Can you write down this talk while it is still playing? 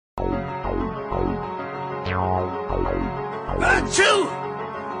Achoo!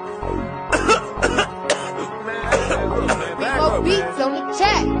 More beats on the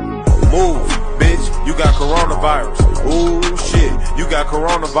track. Move, bitch, you got coronavirus. Ooh, shit, you got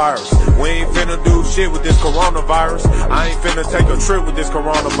coronavirus. We ain't finna do shit with this coronavirus. I ain't finna take a trip with this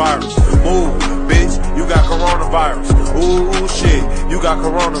coronavirus. Move, bitch, you got coronavirus. Ooh, shit, you got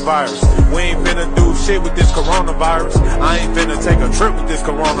coronavirus. We ain't finna do shit with this coronavirus. I ain't finna take a trip with this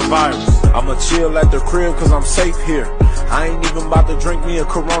coronavirus. I'ma chill at the crib cause I'm safe here. I ain't even about to drink me a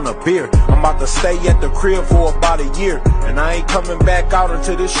Corona beer. I'm about to stay at the crib for about a year. And I ain't coming back out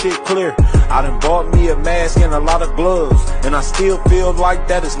until this shit clear. I done bought me a mask and a lot of gloves. And I still feel like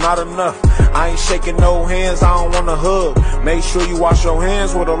that is not enough. I ain't shaking no hands, I don't wanna hug. Make sure you wash your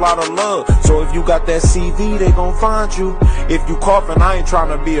hands with a lot of love. So if you got that CV, they gon' find you. If you coughing, I ain't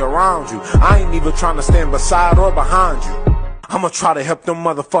tryna be around you. I ain't even tryna stand beside or behind you. I'ma try to help them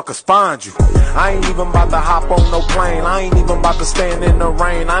motherfuckers find you. I ain't even about to hop on no plane. I ain't even about to stand in the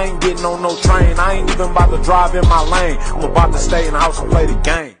rain. I ain't getting on no train. I ain't even about to drive in my lane. I'm about to stay in the house and play the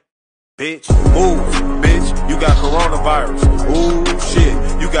game. Bitch, move, bitch, you got coronavirus. Ooh, shit,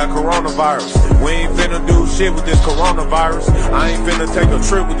 you got coronavirus. We ain't finna do shit with this coronavirus. I ain't finna take a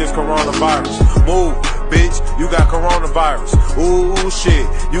trip with this coronavirus. Move, bitch, you got coronavirus. Ooh, shit,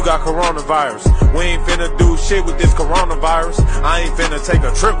 you got coronavirus. We ain't finna do shit with this coronavirus. I ain't finna take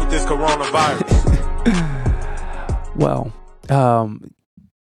a trip with this coronavirus. Well,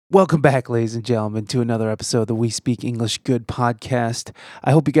 welcome back, ladies and gentlemen, to another episode of the We Speak English Good podcast.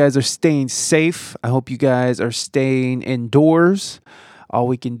 I hope you guys are staying safe. I hope you guys are staying indoors. All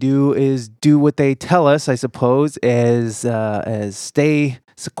we can do is do what they tell us, I suppose, as stay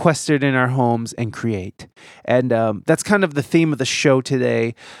sequestered in our homes and create. And that's kind of the theme of the show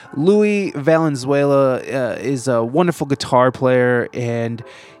today. Louis Valenzuela is a wonderful guitar player, and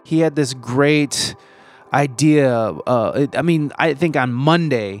he had this great idea. I think on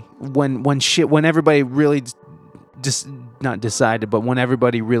Monday when everybody really just not decided, but when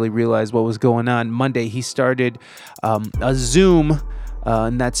everybody really realized what was going on, Monday he started a Zoom.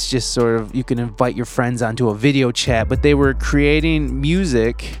 And that's just sort of, you can invite your friends onto a video chat, but they were creating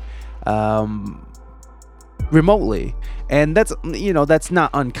music remotely. And that's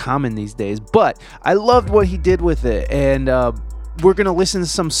not uncommon these days, but I loved what he did with it. And we're going to listen to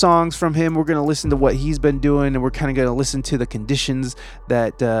some songs from him. We're going to listen to what he's been doing, and we're kind of going to listen to the conditions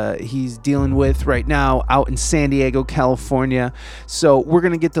that he's dealing with right now out in San Diego, California. So we're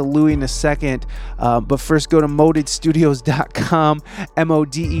going to get to Louis in a second, but first go to modedstudios.com,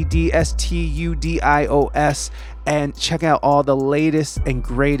 MODEDSTUDIOS, and check out all the latest and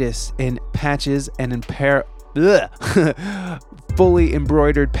greatest in patches and in fully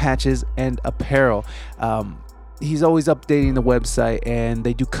embroidered patches and apparel. He's always updating the website, and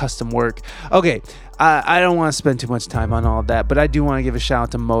they do custom work. Okay, I don't want to spend too much time on all that, but I do want to give a shout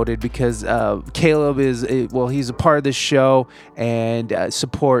out to Moded because Caleb he's a part of this show, and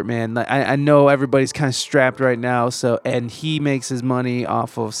support, man. I know everybody's kind of strapped right now, and he makes his money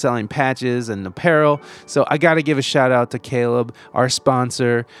off of selling patches and apparel, so I got to give a shout out to Caleb, our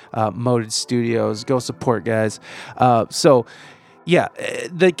sponsor, Moded Studios. Go support, guys. Yeah,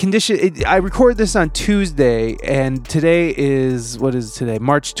 the condition, I recorded this on Tuesday, and today is,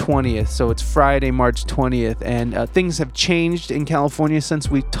 March 20th, so it's Friday, March 20th, and things have changed in California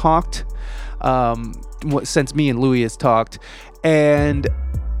since we talked, since me and Louis has talked, and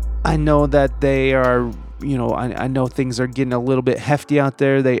I know that they are, I know things are getting a little bit hefty out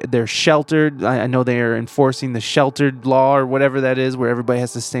there. They're sheltered. I know they are enforcing the sheltered law or whatever that is, where everybody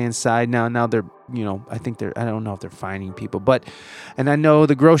has to stay inside now. Now they're, I don't know if they're fining people, and I know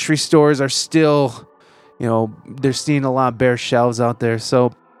the grocery stores are still, they're seeing a lot of bare shelves out there.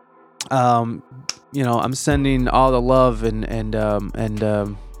 So, I'm sending all the love and I'm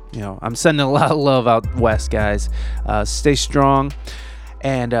sending a lot of love out west, guys. Stay strong.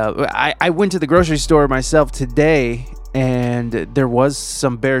 And I went to the grocery store myself today, and there was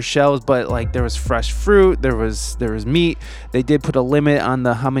some bare shelves, but there was fresh fruit, there was meat. They did put a limit on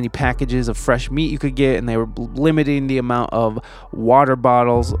how many packages of fresh meat you could get, and they were limiting the amount of water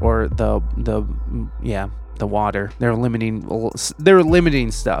bottles or the water. They were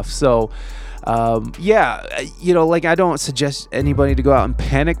limiting stuff. So I don't suggest anybody to go out and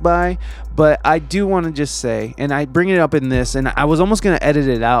panic buy, but I do want to just say, and I bring it up in this, and I was almost going to edit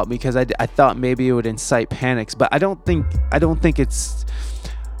it out because I thought maybe it would incite panics, but I don't think it's.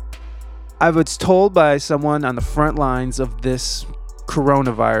 I was told by someone on the front lines of this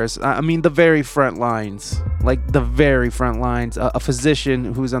coronavirus. I mean, the very front lines, a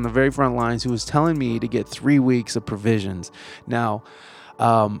physician who's on the very front lines who was telling me to get 3 weeks of provisions. Now,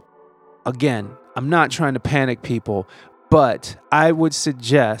 again, I'm not trying to panic people, but I would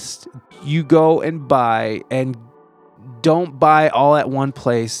suggest you go and buy, and don't buy all at one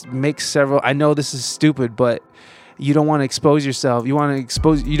place. Make several. I know this is stupid, but you don't want to expose yourself. You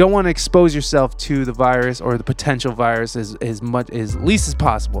don't want to expose yourself to the virus or the potential virus as least as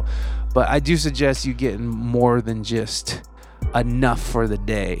possible. But I do suggest you getting more than just enough for the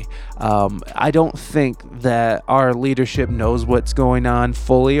day. I don't think that our leadership knows what's going on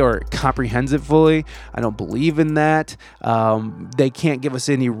fully or comprehends it fully. I don't believe in that. They can't give us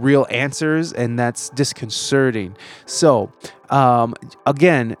any real answers, and that's disconcerting. So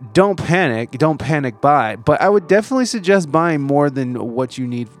again, don't panic buy, but I would definitely suggest buying more than what you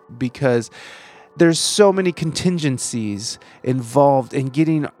need, because there's so many contingencies involved in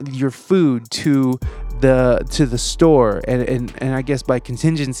getting your food to the store, and I guess by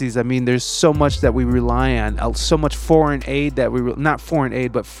contingencies I mean there's so much that we rely on, so much foreign aid that not foreign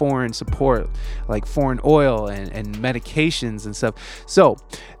aid but foreign support, like foreign oil and medications and stuff. So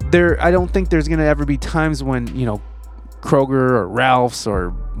I don't think there's gonna ever be times when, you know, Kroger or Ralph's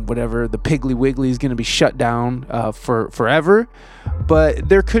or whatever, the Piggly Wiggly is going to be shut down for forever. But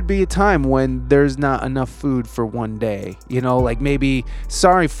there could be a time when there's not enough food for one day. You know, like maybe,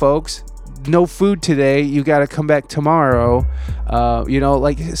 sorry folks, no food today. You got to come back tomorrow. You know,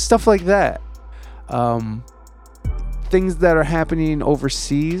 like stuff like that. Things that are happening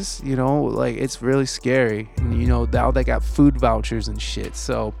overseas, you know, like it's really scary. And, you know, now they got food vouchers and shit.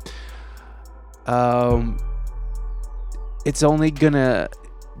 So, it's only gonna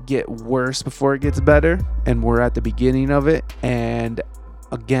get worse before it gets better, and we're at the beginning of it. And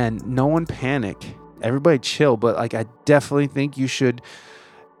again, no one panic, everybody chill, but like I definitely think you should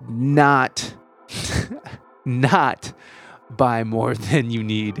not buy more than you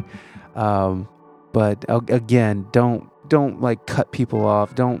need. But again, don't like cut people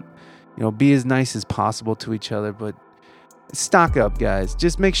off. Don't, you know, be as nice as possible to each other, but stock up, guys.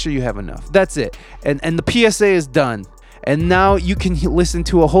 Just make sure you have enough. That's it. And the PSA is done. And now you can listen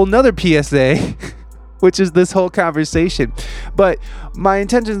to a whole nother PSA, which is this whole conversation. But my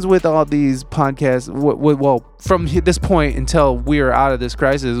intentions with all these podcasts, well, from this point until we are out of this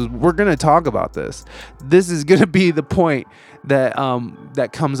crisis, we're going to talk about this. This is going to be the point that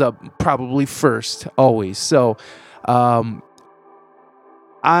that comes up probably first, always. So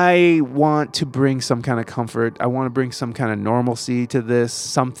I want to bring some kind of comfort. I want to bring some kind of normalcy to this,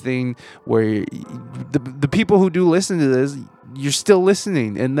 something where the people who do listen to this, you're still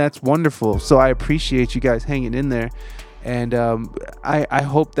listening, and that's wonderful. So I appreciate you guys hanging in there. And I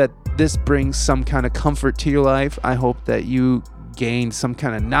hope that this brings some kind of comfort to your life. I hope that you gain some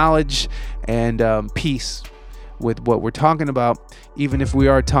kind of knowledge and peace with what we're talking about, even if we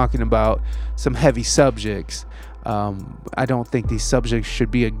are talking about some heavy subjects. I don't think these subjects should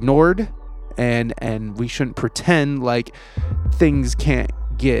be ignored, and we shouldn't pretend like things can't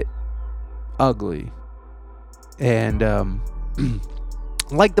get ugly. And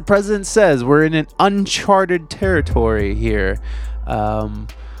like the president says, we're in an uncharted territory here.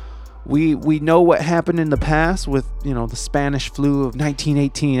 We know what happened in the past with, you know, the Spanish flu of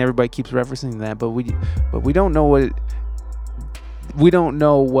 1918. Everybody keeps referencing that, but we don't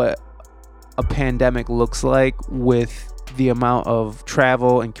know what a pandemic looks like with the amount of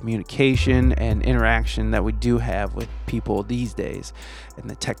travel and communication and interaction that we do have with people these days, and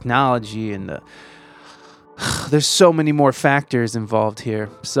the technology and there's so many more factors involved here.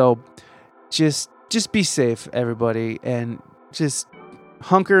 So just be safe, everybody, and just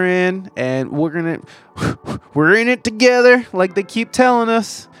hunker in, and we're in it together, like they keep telling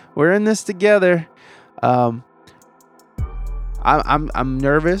us. We're in this together. I'm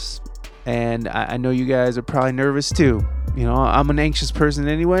nervous. And I know you guys are probably nervous too. You know, I'm an anxious person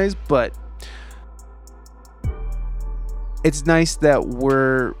anyways, but it's nice that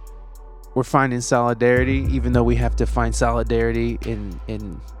we're finding solidarity, even though we have to find solidarity in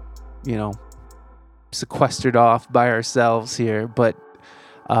you know, sequestered off by ourselves here. But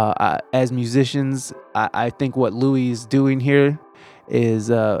as musicians, I think what Louis is doing here is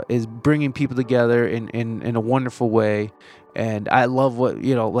bringing people together in a wonderful way. And I love what,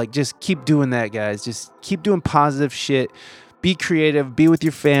 you know, like, just keep doing that, guys. Just keep doing positive shit. Be creative. Be with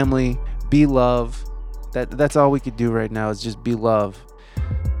your family. Be love. That's all we could do right now, is just be love.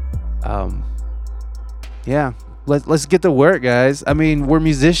 Yeah. Let's get to work, guys. I mean, we're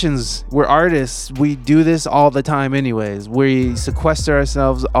musicians. We're artists. We do this all the time anyways. We sequester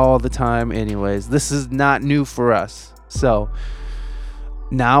ourselves all the time anyways. This is not new for us. So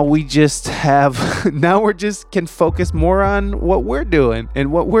now we just can focus more on what we're doing and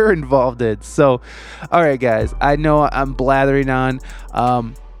what we're involved in. So, all right, guys, I know I'm blathering on.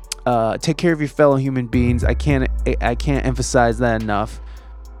 Take care of your fellow human beings. I can't emphasize that enough.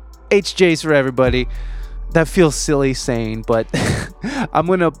 HJs for everybody. That feels silly saying, but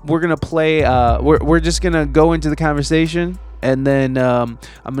we're gonna play. We're just gonna go into the conversation, and then I'm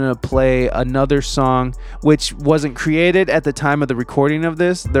gonna play another song which wasn't created at the time of the recording of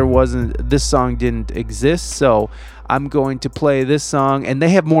this. This song didn't exist, so I'm going to play this song, and they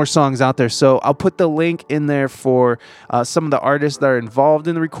have more songs out there. So I'll put the link in there for some of the artists that are involved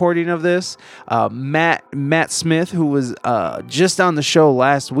in the recording of this. Matt Smith, who was just on the show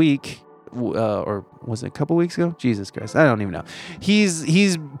last week. Or was it a couple weeks ago? Jesus Christ, I don't even know.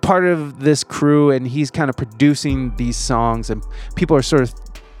 He's part of this crew, and he's kind of producing these songs, and people are sort of,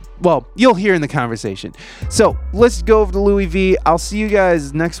 well, you'll hear in the conversation. So let's go over to Louis V. I'll see you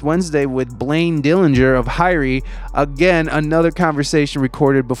guys next Wednesday with Blaine Dillinger of Hyrie. Again, another conversation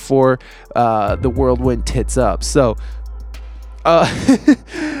recorded before the world went tits up. So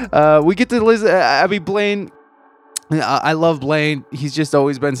we get to listen. I mean, Blaine. I love Blaine. He's just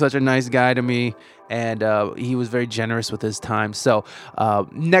always been such a nice guy to me, and he was very generous with his time. So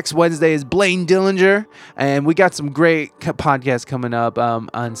next Wednesday is Blaine Dillinger, and we got some great podcasts coming up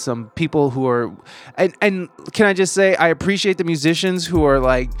on some people who are, and can I just say, I appreciate the musicians who are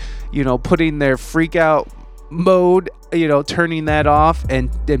like, putting their freak out mode, turning that off and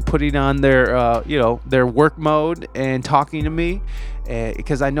putting on their, their work mode and talking to me.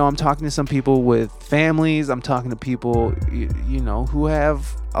 Because I know I'm talking to some people with families. I'm talking to people, who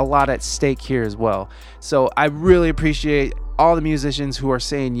have a lot at stake here as well. So I really appreciate all the musicians who are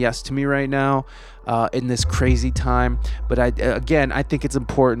saying yes to me right now in this crazy time. But I think it's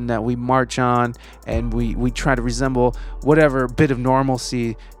important that we march on and we try to resemble whatever bit of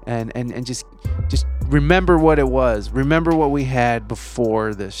normalcy and just remember what it was. Remember what we had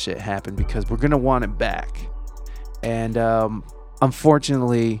before this shit happened, because we're going to want it back. And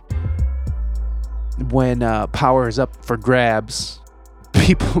unfortunately, when power is up for grabs,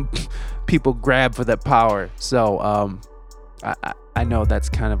 people grab for that power. So I know that's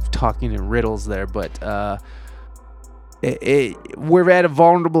kind of talking in riddles there, but we're at a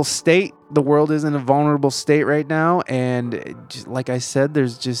vulnerable state. The world is in a vulnerable state right now, and just, like I said,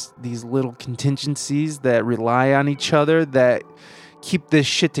 there's just these little contingencies that rely on each other that keep this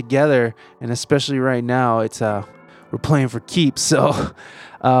shit together. And especially right now, it's we're playing for keeps. So,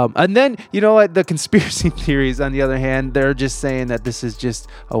 and then, the conspiracy theories, on the other hand, they're just saying that this is just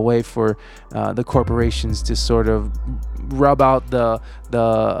a way for the corporations to sort of rub out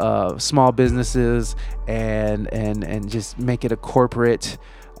the small businesses and just make it a corporate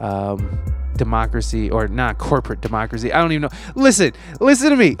democracy, or not corporate democracy. I don't even know. Listen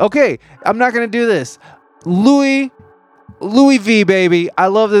to me. Okay, I'm not going to do this. Louis V, baby. I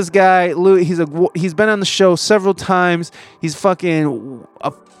love this guy. Louis, he's been on the show several times. He's a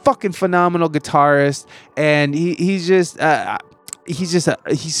fucking phenomenal guitarist, and he's just he's a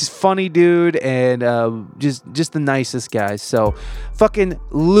funny dude, and just the nicest guy. So fucking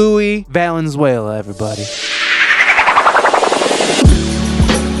Louis Valenzuela, everybody.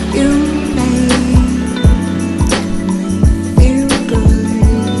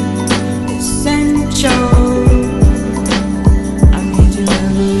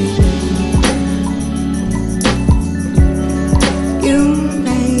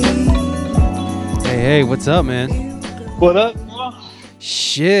 Hey, what's up, man? What up?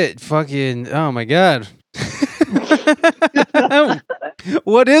 Shit, fucking, oh my God.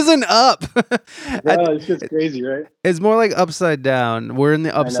 What isn't up? It's just crazy, right? It's more like upside down. We're in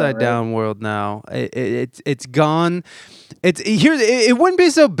the upside down world now. It's gone. It wouldn't be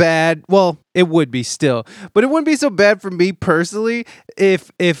so bad. Well, it would be still, but it wouldn't be so bad for me personally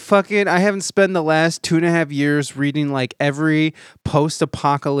if fucking I haven't spent the last 2.5 years reading like every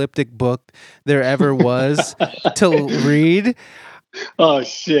post-apocalyptic book there ever was to read. Oh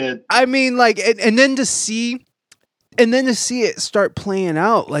shit. I mean, like, and then to see it start playing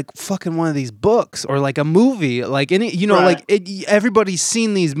out like fucking one of these books or like a movie, like any, Right. like everybody's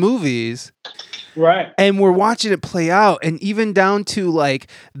seen these movies. Right. And we're watching it play out, and even down to like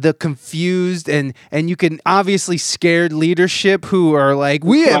the confused and you can obviously scared leadership who are like,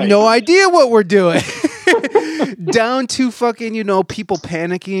 we have no idea what we're doing. Down to fucking, people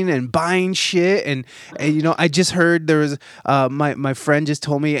panicking and buying shit. And I just heard there was my friend just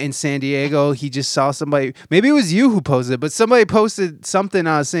told me in San Diego, he just saw somebody, maybe it was you who posted, but somebody posted something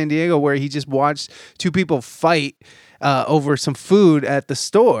out of San Diego where he just watched two people fight over some food at the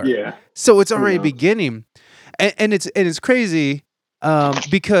store. Yeah. So it's already beginning, and it's crazy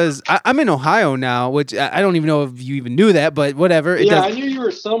Because I'm in Ohio now, which I don't even know if you even knew that, but whatever. Yeah, I knew you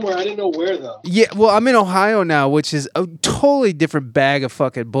were somewhere. I didn't know where though. Yeah, well, I'm in Ohio now, which is a totally different bag of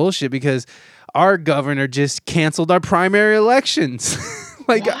fucking bullshit because our governor just canceled our primary elections.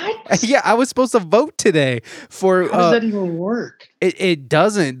 Like, What? yeah, I was supposed to vote today for. How does that even work? It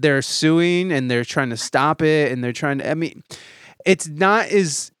doesn't. They're suing and they're trying to stop it and they're trying to. I mean, it's not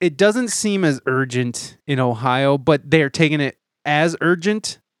as. It doesn't seem as urgent in Ohio, but they're taking it as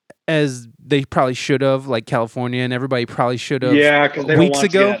urgent as they probably should have, like California and everybody probably should have. Yeah, because they weeks don't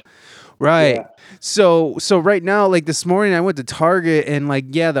want ago. to get- Right. Yeah. So right now, like this morning, I went to Target and like,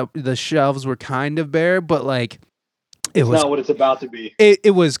 yeah, the shelves were kind of bare, but like it It's was not what it's about to be.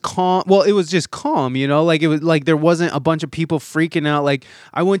 it was calm. Well, it was just calm, you know, like it was like there wasn't a bunch of people freaking out. Like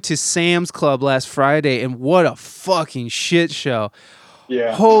I went to Sam's Club last Friday and what a fucking shit show.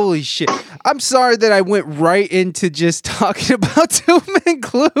 Yeah. Holy shit. I'm sorry that I went right into just talking about doom and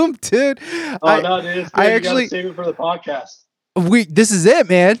gloom, dude. Oh no, dude, it's good. I You actually- gotta save it for the podcast. This is it,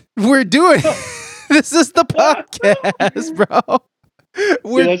 man. We're doing this is the podcast, bro.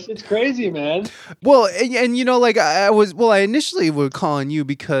 We're Dude, it's crazy, man. Well, and you know, like I initially was calling you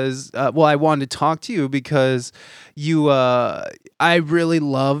because, I wanted to talk to you because you, I really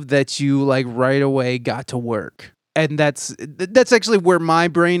love that you like right away got to work. And that's actually where my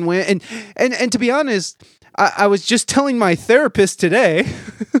brain went. And to be honest, I was just telling my therapist today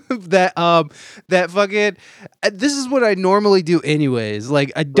that fucking this is what I normally do anyways.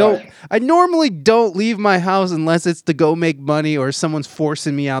 Like I normally don't leave my house unless it's to go make money or someone's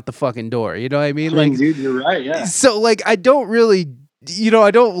forcing me out the fucking door. You know what I mean? Like, dude, you're right. Yeah. so like I don't really,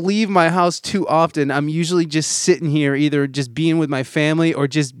 I don't leave my house too often. I'm usually just sitting here, either just being with my family or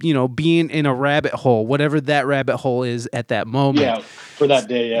just, being in a rabbit hole, whatever that rabbit hole is at that moment. Yeah, for that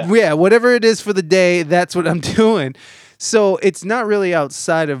day. Yeah. Yeah, whatever it is for the day, that's what I'm doing. So it's not really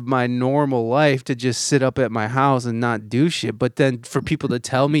outside of my normal life to just sit up at my house and not do shit. But then for people to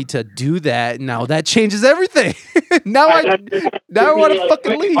tell me to do that, now that changes everything. now I want to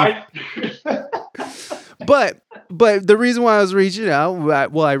fucking leave. But the reason why I was reaching out,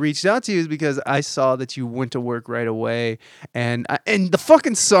 I reached out to you is because I saw that you went to work right away, and the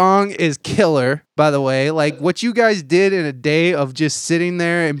fucking song is killer. By the way, like what you guys did in a day of just sitting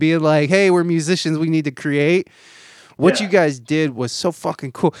there and being like, "Hey, we're musicians, we need to create." What you guys did was so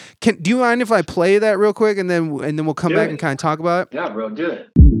fucking cool. Do you mind if I play that real quick and then we'll come back and kind of talk about it? Yeah, bro, do it.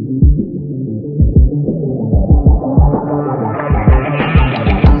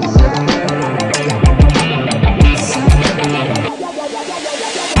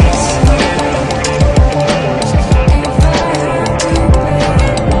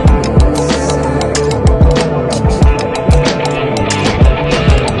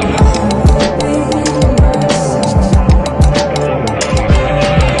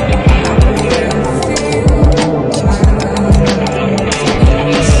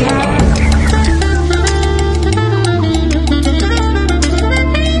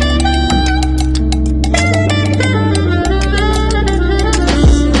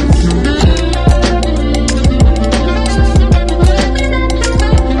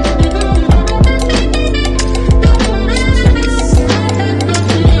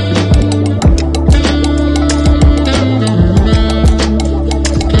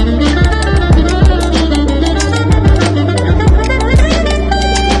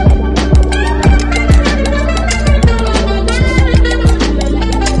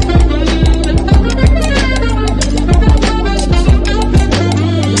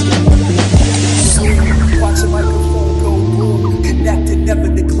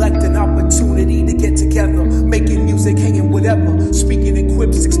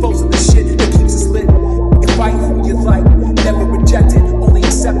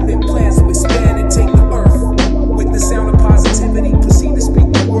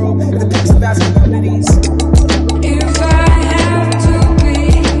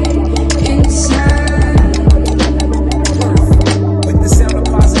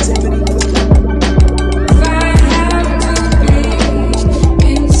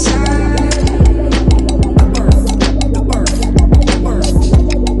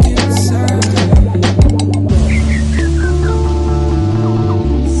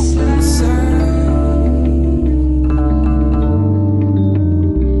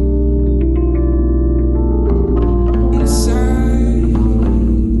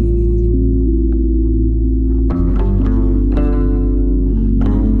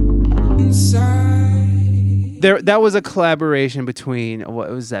 That was a collaboration between, what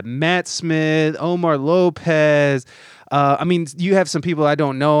was that, Matt Smith, Omar Lopez. I mean, you have some people I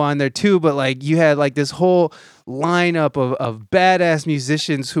don't know on there too, but like you had like this whole lineup of badass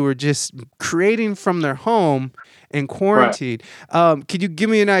musicians who are just creating from their home in quarantine. Right. Could you give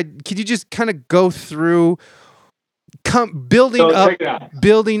me an idea? Could you just kind of go through building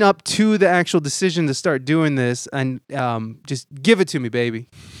up to the actual decision to start doing this, and just give it to me, baby?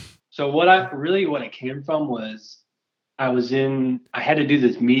 So what it came from was I had to do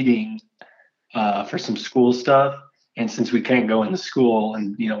this meeting for some school stuff. And since we can't go into school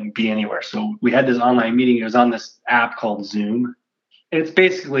and, be anywhere, so we had this online meeting. It was on this app called Zoom. And it's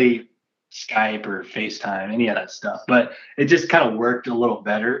basically Skype or FaceTime, any of that stuff. But it just kind of worked a little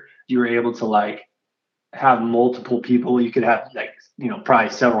better. You were able to have multiple people. You could have probably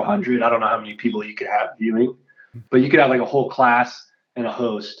several hundred. I don't know how many people you could have viewing, but you could have a whole class and a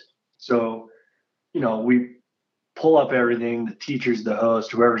host. So, we pull up everything, the teacher's the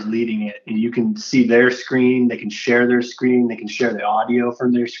host, whoever's leading it, and you can see their screen. They can share their screen. They can share the audio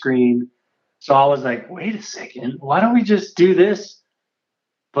from their screen. So I was like, wait a second, why don't we just do this?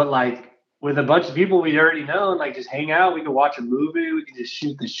 But with a bunch of people we already know, and just hang out. We can watch a movie. We can just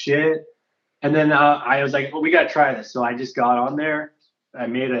shoot the shit. And then I was like, well, we got to try this. So I just got on there. I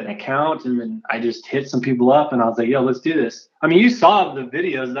made an account, and then I just hit some people up, and I was like, yo, let's do this. I mean, you saw the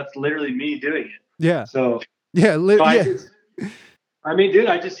videos. That's literally me doing it. Yeah. So yeah. I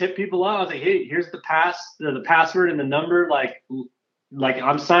just hit people up. I was like, hey, here's the password and the number.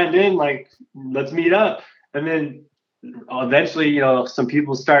 I'm signed in. Let's meet up. And then eventually, some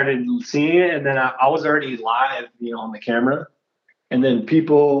people started seeing it, and then I was already live, on the camera. And then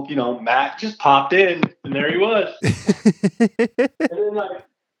people, Matt just popped in, and there he was. And then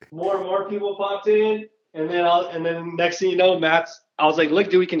more and more people popped in, and then next thing you know, I was like, look,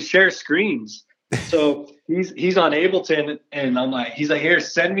 dude, we can share screens. So he's on Ableton, and I'm like, he's like, here,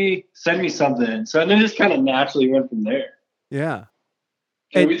 send me something. So then it just kind of naturally went from there. Yeah.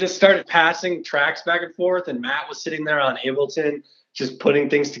 And we just started passing tracks back and forth, and Matt was sitting there on Ableton, just putting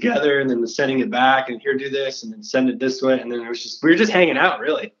things together and then sending it back, and here, do this, and then send it this way. And then we were just hanging out,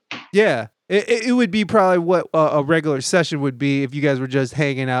 really. Yeah. It would be probably what a regular session would be if you guys were just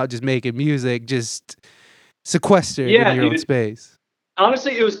hanging out, just making music, just sequestered in your own space.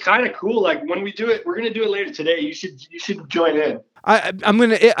 Honestly, it was kind of cool. When we do it, we're gonna do it later today. You should join in. I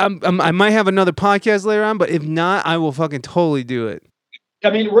might have another podcast later on, but if not, I will fucking totally do it. I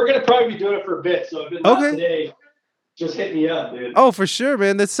mean, we're gonna probably be doing it for a bit. So if it's not today, just hit me up, dude. Oh, for sure,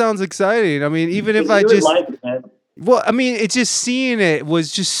 man. That sounds exciting. I mean, even if I just well, I mean, it's just seeing it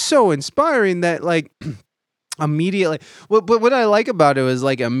was just so inspiring that immediately. What I like about it was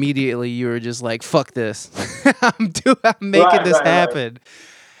immediately you were just like, fuck this. I'm making this happen.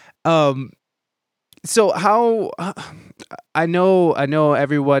 Right. So how I know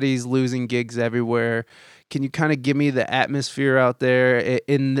everybody's losing gigs everywhere. Can you kind of give me the atmosphere out there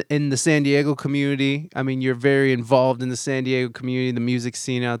in the San Diego community? I mean, you're very involved in the San Diego community, the music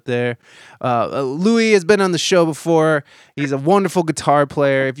scene out there. Louis has been on the show before. He's a wonderful guitar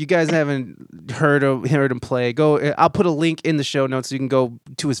player. If you guys haven't heard him play, go. I'll put a link in the show notes so you can go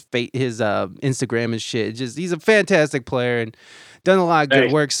to his Instagram and shit. He's a fantastic player and done a lot of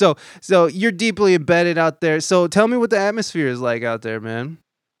good work. So you're deeply embedded out there. So tell me what the atmosphere is like out there, man.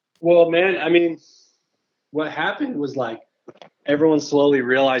 Well, man, I mean, what happened was everyone slowly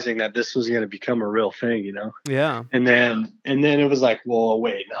realizing that this was going to become a real thing, Yeah. And then it was like, well,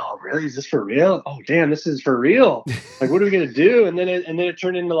 wait, no, really? Is this for real? Oh, damn, this is for real. What are we going to do? And then it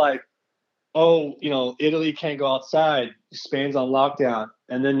turned into Italy can't go outside. Spain's on lockdown.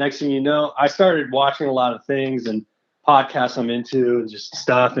 And then next thing you know, I started watching a lot of things and podcasts I'm into and just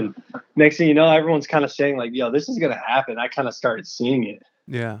stuff. And next thing you know, everyone's kind of saying yo, this is going to happen. I kind of started seeing it.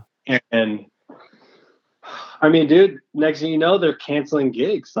 Yeah. And I mean, dude, next thing you know, they're canceling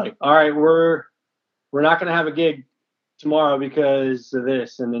gigs. All right, we're not going to have a gig tomorrow because of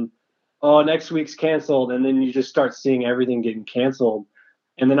this. And then, next week's canceled. And then you just start seeing everything getting canceled.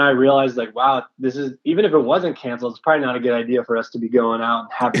 And then I realized wow, this is, even if it wasn't canceled, it's probably not a good idea for us to be going out and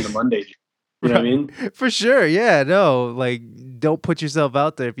having the Monday. You know what I mean? For sure. Yeah, no, don't put yourself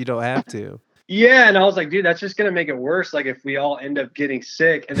out there if you don't have to. Yeah. And I was like, dude, that's just going to make it worse. If we all end up getting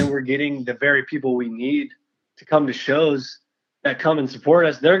sick and then we're getting the very people we need to come to shows that come and support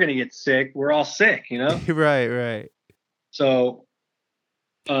us, they're going to get sick. We're all sick, Right. So,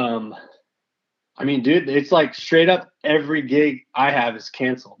 I mean, dude, it's straight up every gig I have is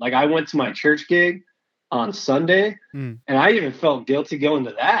canceled. I went to my church gig on Sunday and I even felt guilty going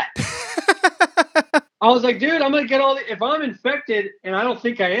to that. I was like, dude, I'm going to get if I'm infected, and I don't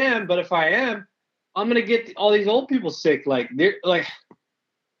think I am, but if I am, I'm going to get all these old people sick. They're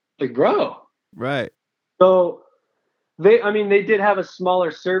bro. Right. So They did have a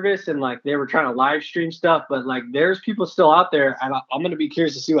smaller service and like they were trying to live stream stuff, but like there's people still out there, and I'm gonna be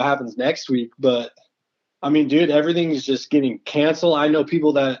curious to see what happens next week. But I mean, dude, everything is just getting canceled. I know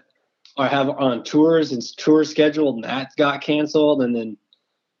people that have on tours and tours scheduled, and that got canceled, and then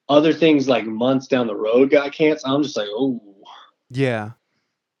other things like months down the road got canceled. I'm just like, oh, yeah.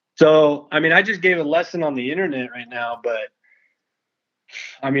 So I mean, I just gave a lesson on the internet right now, but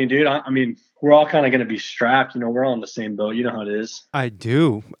I mean, dude, I mean, we're all kind of going to be strapped. You know, we're all in the same boat. You know how it is. I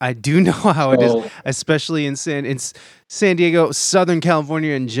do know how it is, especially in San Diego, Southern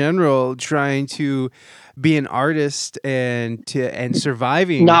California in general, trying to be an artist and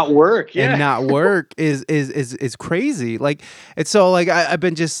surviving, not work, and not work is crazy. Like, it's so like I've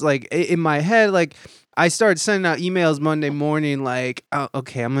been just like in my head, like I started sending out emails Monday morning, like, oh,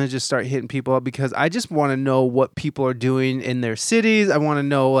 okay, I'm going to just start hitting people up because I just want to know what people are doing in their cities. I want to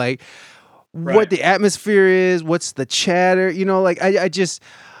know, like, what the atmosphere is, what's the chatter, you know, like, I just,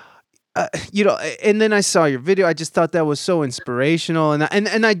 you know, and then I saw your video. I just thought that was so inspirational.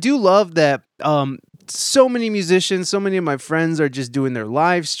 And I do love that so many musicians, so many of my friends are just doing their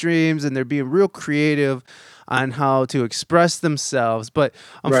live streams and they're being real creative on how to express themselves, but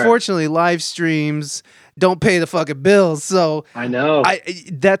unfortunately, live streams don't pay the fucking bills. So I know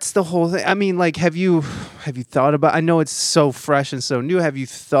that's the whole thing. I mean, like, have you thought about? I know it's so fresh and so new. Have you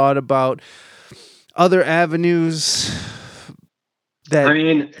thought about other avenues? That I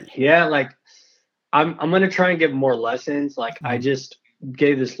mean, yeah, like I'm gonna try and get more lessons. Like I just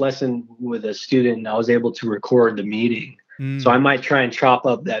gave this lesson with a student, and I was able to record the meeting. So I might try and chop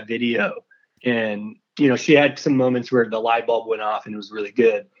up that video and. You know, she had some moments where the light bulb went off and it was really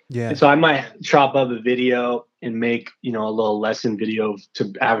good. Yeah. And so I might chop up a video and make, you know, a little lesson video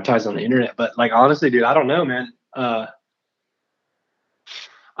to advertise on the internet. But like, honestly, dude, I don't know, man. I'm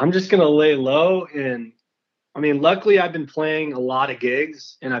just going to lay low. And I mean, luckily I've been playing a lot of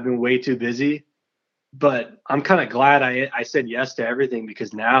gigs and I've been way too busy, but I'm kind of glad I said yes to everything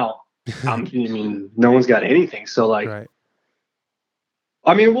because now I mean, no one's got anything. So like,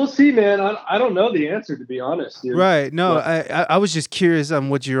 I mean, we'll see, man. I don't know the answer, to be honest. Dude. Right. No, I was just curious on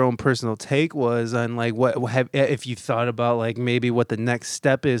what your own personal take was on like if you thought about like maybe what the next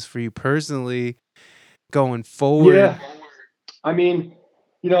step is for you personally going forward. Yeah. I mean,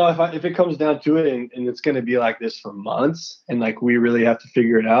 you know, if it comes down to it and it's going to be like this for months and like we really have to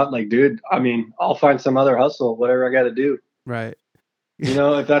figure it out, like, dude, I mean, I'll find some other hustle, whatever I got to do. Right. You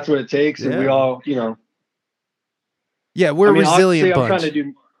know, if that's what it takes and we all, you know. Yeah, we're a resilient bunch. I'm trying to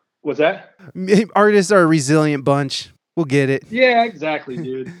do. What's that? Artists are a resilient bunch. We'll get it. Yeah, exactly,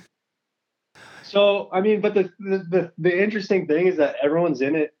 dude. So, I mean, but the interesting thing is that everyone's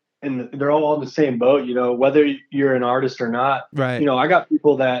in it and they're all on the same boat, you know, whether you're an artist or not. Right. You know, I got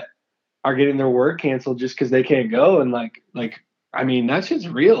people that are getting their work canceled just because they can't go. And like, I mean, that shit's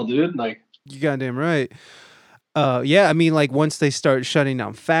real, dude. Like, you goddamn right. Yeah, I mean, like once they start shutting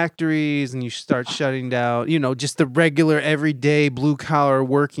down factories and you start shutting down, you know, just the regular everyday blue collar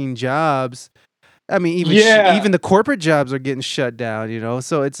working jobs. I mean, even the corporate jobs are getting shut down, you know.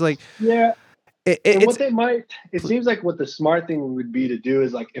 So it's like, it seems like what the smart thing would be to do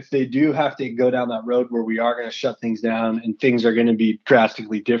is like if they do have to go down that road where we are going to shut things down and things are going to be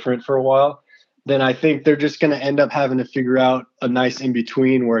drastically different for a while, then I think they're just going to end up having to figure out a nice in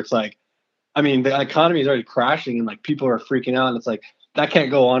between where it's like. I mean, the economy is already crashing and like people are freaking out and it's like, that can't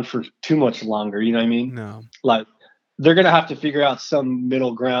go on for too much longer. You know what I mean? No. Like they're going to have to figure out some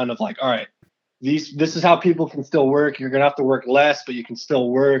middle ground of like, all right, this is how people can still work. You're going to have to work less, but you can still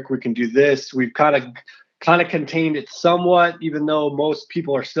work. We can do this. We've kind of contained it somewhat, even though most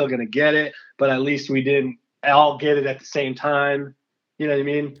people are still going to get it, but at least we didn't all get it at the same time. You know what I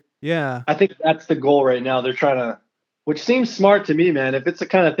mean? Yeah. I think that's the goal right now. They're trying to, which seems smart to me, man. If it's the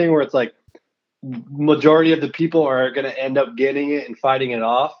kind of thing where it's like, majority of the people are going to end up getting it and fighting it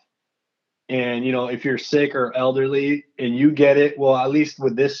off. And, you know, if you're sick or elderly and you get it, well, at least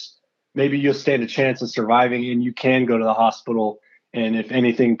with this, maybe you'll stand a chance of surviving and you can go to the hospital. And if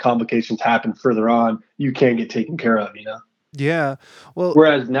anything, complications happen further on, you can get taken care of, you know? Yeah. Well,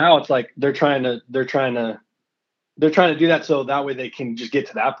 whereas now it's like, they're trying to do that. So that way they can just get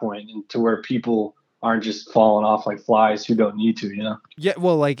to that point and to where people aren't just falling off like flies who don't need to, you know? Yeah,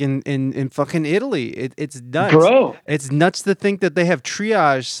 well, like in fucking Italy, it's nuts. Bro. It's nuts to think that they have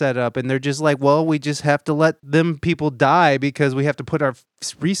triage set up and they're just like, well, we just have to let them people die because we have to put our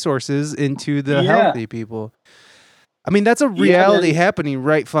resources into the healthy people. I mean, that's a reality happening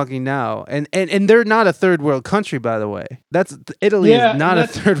right fucking now. And they're not a third world country, by the way. Italy is not a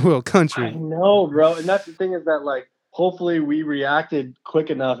third world country. I know, bro. And that's the thing is that like, hopefully we reacted quick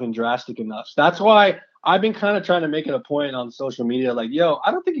enough and drastic enough. That's why I've been kind of trying to make it a point on social media, like, yo,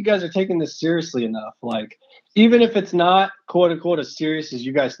 I don't think you guys are taking this seriously enough. Like, even if it's not quote unquote as serious as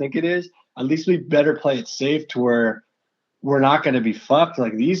you guys think it is, at least we better play it safe to where we're not going to be fucked.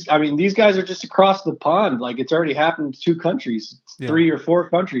 Like these guys are just across the pond. Like it's already happened to 2 countries, 3 or 4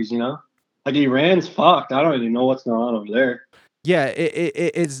 countries, you know, like Iran's fucked. I don't even know what's going on over there. Yeah,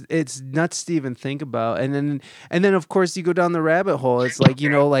 it's nuts to even think about. And then of course you go down the rabbit hole. It's like, you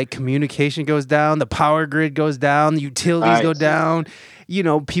know, like communication goes down, the power grid goes down, the utilities go down, you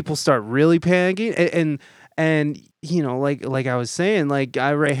know, people start really panicking and you know, like I was saying, like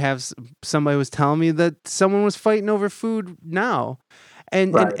I already have somebody was telling me that someone was fighting over food now.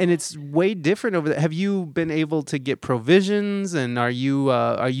 And it's way different over there. Have you been able to get provisions, and are you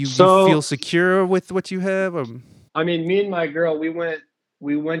you feel secure with what you have? I mean, me and my girl, we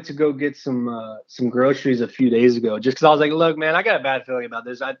went to go get some groceries a few days ago, just because I was like, look, man, I got a bad feeling about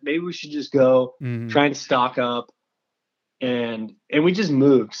this. Maybe we should just go try and stock up, and we just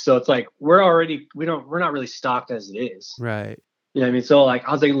moved. So it's like we're not really stocked as it is. Right. You know what I mean? So like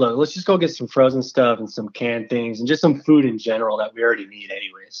I was like, look, let's just go get some frozen stuff and some canned things and just some food in general that we already need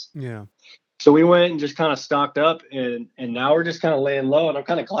anyways. Yeah. So we went and just kind of stocked up, and now we're just kind of laying low, and I'm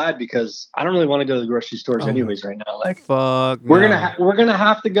kind of glad because I don't really want to go to the grocery stores anyways right now. Like, fuck, we're gonna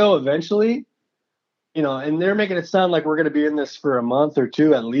have to go eventually, you know. And they're making it sound like we're gonna be in this for a month or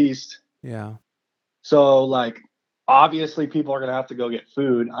 2 at least. Yeah. So like, obviously, people are gonna have to go get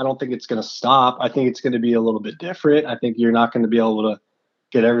food. I don't think it's gonna stop. I think it's gonna be a little bit different. I think you're not gonna be able to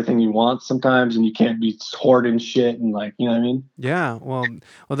get everything you want sometimes, and you can't be hoarding shit and like, you know what I mean? Yeah, well,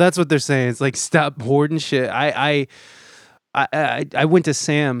 that's what they're saying. It's like stop hoarding shit. I went to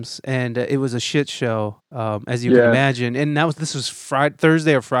Sam's, and it was a shit show, as you can imagine. And this was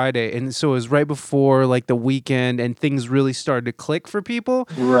Thursday or Friday, and so it was right before like the weekend, and things really started to click for people.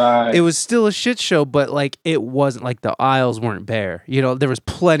 Right. It was still a shit show, but like it wasn't like the aisles weren't bare. You know, there was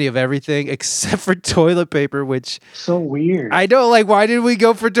plenty of everything except for toilet paper, which so weird. I know. Like, why did we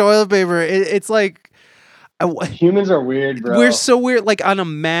go for toilet paper? It's like. Humans are weird, bro. We're so weird. Like on a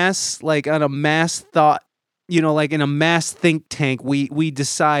mass thought, you know, like in a mass think tank, we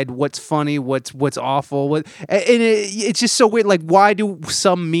decide what's funny, what's awful, and it's just so weird. Like, why do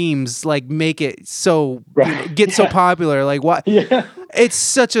some memes like make it so get so popular? Like, why? Yeah. It's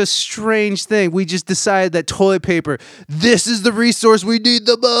such a strange thing. We just decided that toilet paper, this is the resource we need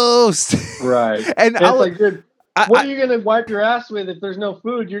the most. Right. And it's like, dude, what are you gonna wipe your ass with if there's no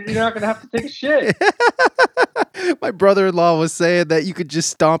food? You're not gonna have to take a shit. My brother-in-law was saying that you could just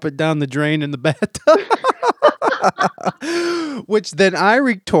stomp it down the drain in the bathtub. Which then I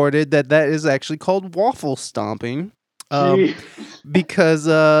retorted that is actually called waffle stomping. Because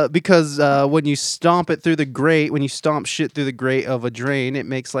when you stomp it through the grate, when you stomp shit through the grate of a drain, it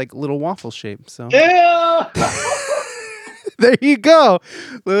makes like little waffle shape. So yeah. There you go.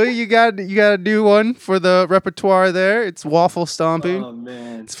 Well, you got a new one for the repertoire there. It's waffle stomping. Oh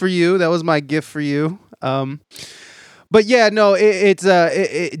man, it's for you. That was my gift for you. But yeah, no,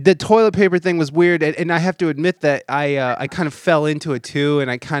 the toilet paper thing was weird, and I have to admit that I kind of fell into it too, and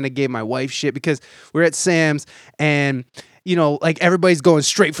I kind of gave my wife shit because we're at Sam's, and you know, like everybody's going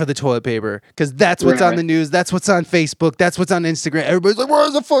straight for the toilet paper because that's what's on the news, that's what's on Facebook, that's what's on Instagram. Everybody's like,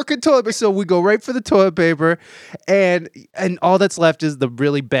 "Where's the fucking toilet paper?" So we go right for the toilet paper, and all that's left is the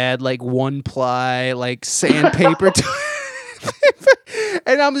really bad like 1-ply like sandpaper.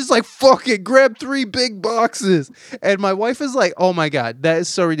 And I'm just like, fuck it, grab 3 big boxes. And my wife is like, oh my God, that is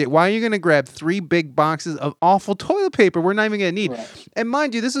so ridiculous. Why are you going to grab 3 big boxes of awful toilet paper we're not even going to need? Right. And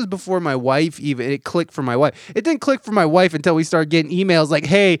mind you, this is before my wife it clicked for my wife. It didn't click for my wife until we started getting emails like,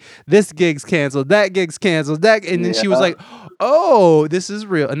 hey, this gig's canceled, that gig's canceled, that. And then she was like, oh, this is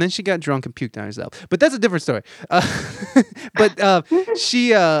real. And then she got drunk and puked on herself. But that's a different story.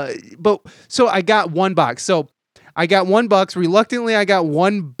 So I got 1 box. So I got 1 box. Reluctantly, I got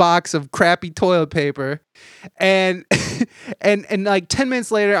 1 box of crappy toilet paper, and like 10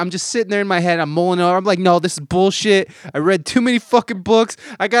 minutes later, I'm just sitting there in my head. I'm mulling over. I'm like, no, this is bullshit. I read too many fucking books.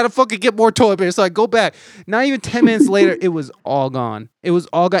 I gotta fucking get more toilet paper. So I go back. Not even 10 minutes later, it was all gone. It was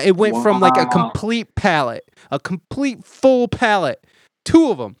all gone. It went from like a complete pallet, a complete full pallet,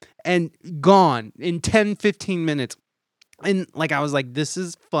 2 of them, and gone in 10, 15 minutes. And like I was like, this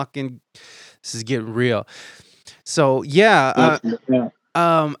is getting real. So yeah,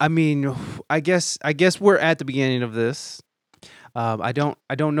 I mean, I guess we're at the beginning of this. I don't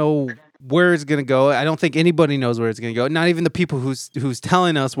know where it's gonna go. I don't think anybody knows where it's gonna go. Not even the people who's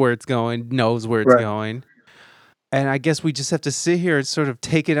telling us where it's going knows where it's going. And I guess we just have to sit here and sort of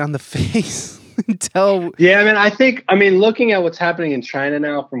take it on the face. tell. Yeah, I mean, looking at what's happening in China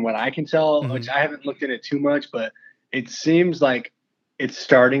now, from what I can tell, Mhm. which I haven't looked at it too much, but it seems like it's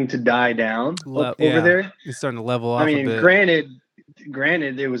starting to die down over Yeah, there. it's starting to level I off a mean, bit.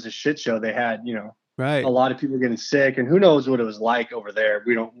 granted, it was a shit show. They had, Right. a lot of people getting sick, and who knows what it was like over there.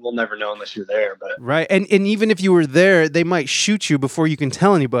 We'll never know unless you're there. But Right. And even if you were there, they might shoot you before you can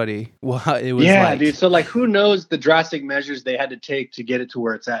tell anybody what it was yeah, like. dude. So like, who knows the drastic measures they had to take to get it to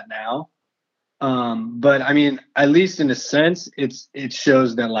where it's at now? But I mean, at least in a sense, it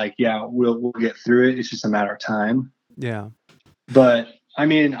shows that like, yeah, we'll get through it. It's just a matter of time. Yeah. But I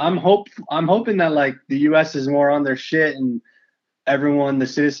mean, I'm hoping that like the U.S. is more on their shit and the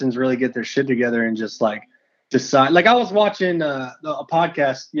citizens really get their shit together and just like decide. Like I was watching a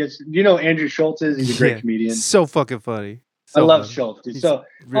podcast. Yes, you know Andrew Schultz is. He's a great comedian. So fucking funny. I So love funny. Schultz, dude. He's So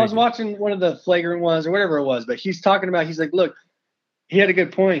really I was watching one of the flagrant ones or whatever it was, but he's talking about. He's like, look. He had a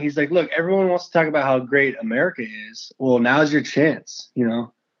good point. He's like, look, everyone wants to talk about how great America is. Well, now's your chance,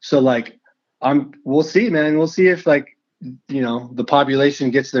 So like, we'll see, man. We'll see if like, the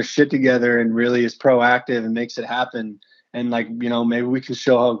population gets their shit together and really is proactive and makes it happen. And like, maybe we can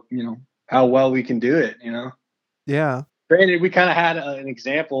show how well we can do it. Yeah. Granted, we kind of had an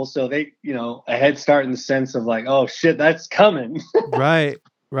example, so they, a head start in the sense of like, oh shit, that's coming. Right.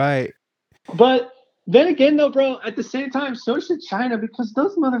 Right. But then again, though, bro, at the same time, so should China, because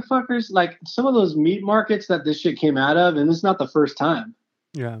those motherfuckers, like some of those meat markets that this shit came out of, and this is not the first time.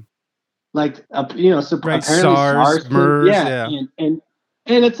 Yeah. Like, so Right. apparently SARS, MERS, yeah.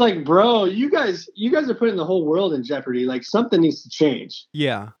 And it's like, bro, you guys are putting the whole world in jeopardy. Like something needs to change.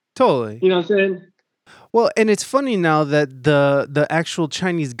 Yeah. Totally. You know what I'm saying? Well, and it's funny now that the actual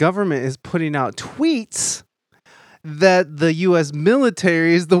Chinese government is putting out tweets that the U.S.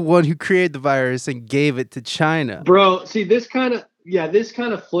 military is the one who created the virus and gave it to China. Bro, see, this kind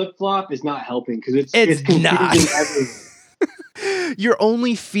of flip-flop is not helping because it's confusing not. everyone. You're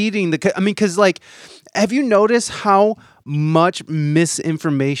only feeding because like, have you noticed how much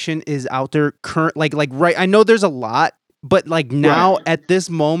misinformation is out there right? I know there's a lot, but like now at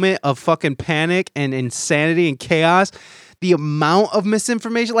this moment of fucking panic and insanity and chaos, the amount of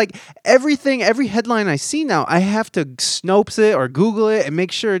misinformation, like every headline I see now, I have to Snopes it or Google it and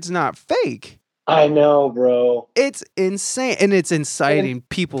make sure it's not fake. I know, bro. It's insane, and it's inciting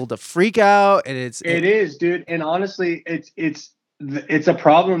people to freak out, and it is, dude. And honestly, it's a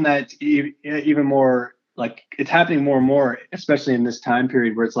problem that's even more like it's happening more and more, especially in this time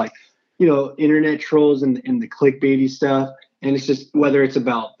period where it's like, internet trolls and the clickbaity stuff. And it's just whether it's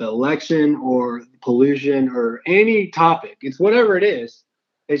about the election or pollution or any topic, it's whatever it is.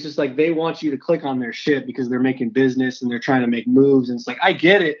 It's just like they want you to click on their shit because they're making business and they're trying to make moves. And it's like, I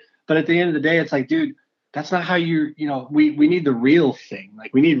get it. But at the end of the day, it's like, dude, that's not how we need the real thing.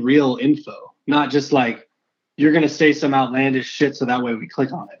 Like we need real info, not just like you're going to say some outlandish shit so that way we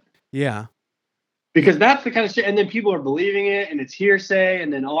click on it. Yeah. Because that's the kind of shit. And then people are believing it and it's hearsay.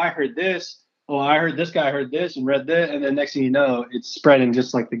 And then, I heard this. Oh, I heard this guy heard this and read that. And then next thing you know, it's spreading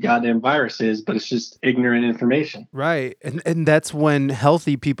just like the goddamn virus is, but it's just ignorant information. Right. And that's when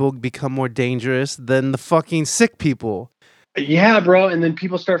healthy people become more dangerous than the fucking sick people. Yeah, bro. And then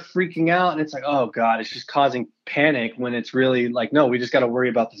people start freaking out and it's like, oh God, it's just causing panic when it's really like, no, we just got to worry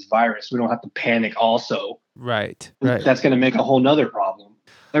about this virus. We don't have to panic also. Right. That's going to make a whole nother problem.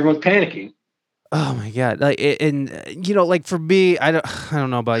 Everyone's panicking. Oh my God. Like, like for me, I don't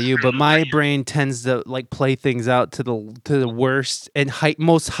know about you, but my brain tends to like play things out to the worst and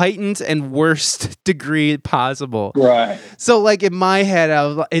most heightened and worst degree possible. Right. So like in my head,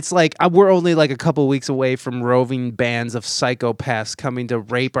 it's like we're only like a couple weeks away from roving bands of psychopaths coming to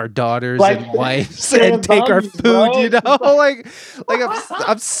rape our daughters and wives and take our food, bro. like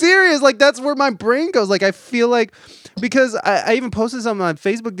I'm serious. Like that's where my brain goes. Like I feel like, because I even posted something on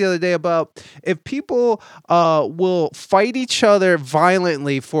Facebook the other day about if people will fight each other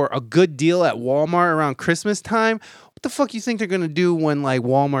violently for a good deal at Walmart around Christmas time, what the fuck you think they're gonna do when like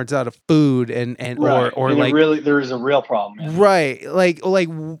Walmart's out of food and right. or and like really there is a real problem, man. Right. Like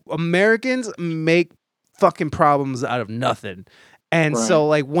Americans make fucking problems out of nothing. And so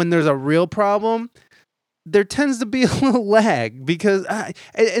like when there's a real problem, there tends to be a little lag because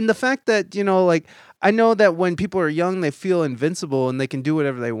and the fact that, like I know that when people are young, they feel invincible and they can do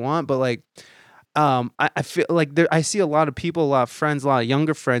whatever they want. But like, I feel like I see a lot of people, a lot of friends, a lot of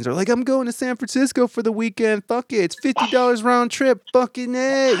younger friends are like, I'm going to San Francisco for the weekend. Fuck it. It's $50 round trip. Fucking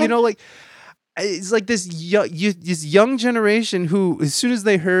it. Like it's like this young generation who, as soon as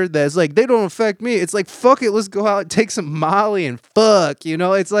they heard that, it's like, they don't affect me. It's like, fuck it. Let's go out, take some Molly and fuck,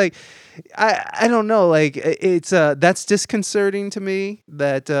 it's like, I don't know. Like it's, that's disconcerting to me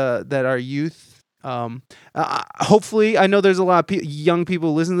that our youth Hopefully, I know there's a lot of young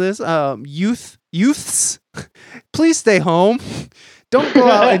people listening to this. Youths, please stay home. Don't go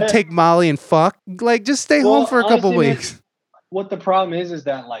out and take Molly and fuck. Like, just stay home for a couple honestly, man, weeks. what the problem is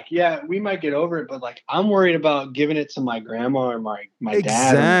that, like, yeah, we might get over it, but like, I'm worried about giving it to my grandma or my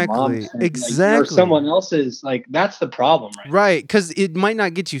dad or my mom, Exactly. or someone else's. Like, that's the problem, right? Right, because it might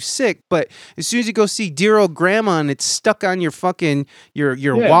not get you sick, but as soon as you go see dear old grandma and it's stuck on your fucking your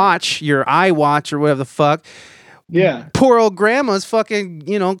watch, your iWatch or whatever the fuck. Yeah. Poor old grandma's fucking,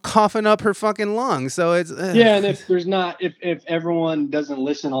 coughing up her fucking lungs. So it's yeah, and if there's not, if everyone doesn't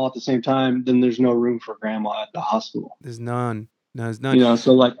listen all at the same time, then there's no room for grandma at the hospital. There's none. No, there's none.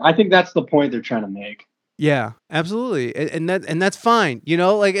 So like, I think that's the point they're trying to make. Yeah, absolutely, and that's fine.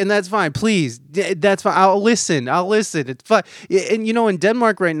 And that's fine. Please, that's fine. I'll listen. It's fine. And in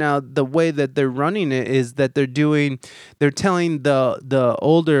Denmark right now, the way that they're running it is that they're telling the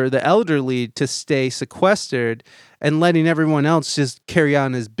elderly to stay sequestered and letting everyone else just carry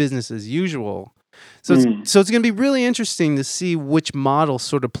on as business as usual. So it's going to be really interesting to see which model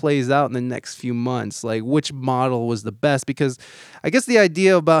sort of plays out in the next few months, like which model was the best, because I guess the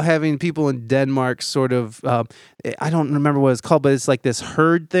idea about having people in Denmark sort of, I don't remember what it's called, but it's like this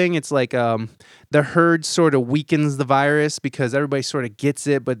herd thing. It's like the herd sort of weakens the virus because everybody sort of gets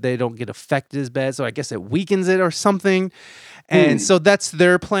it, but they don't get affected as bad. So I guess it weakens it or something. And so that's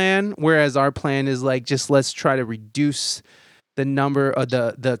their plan, whereas our plan is like, just let's try to reduce the number of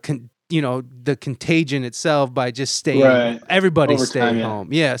the contagion itself by just staying, everybody stay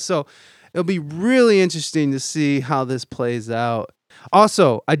home. Yeah. So it'll be really interesting to see how this plays out.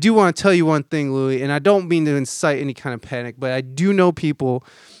 Also, I do want to tell you one thing, Louis, and I don't mean to incite any kind of panic, but I do know people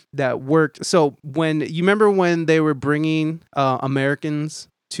that worked. So you remember when they were bringing Americans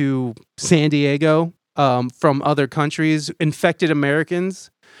to San Diego from other countries, infected Americans,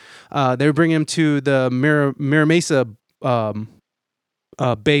 they were bringing them to the Mira Mesa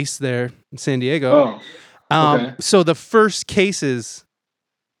base there in San Diego. Okay. So the first cases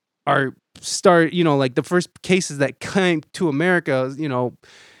like the first cases that came to America,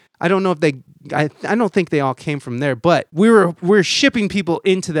 I don't know if I don't think they all came from there, but we're shipping people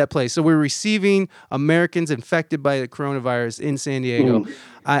into that place. So we're receiving Americans infected by the coronavirus in San Diego.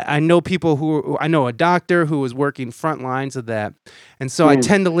 I know people I know a doctor who was working front lines of that. And so I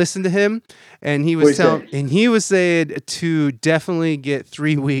tend to listen to him, and he was saying to definitely get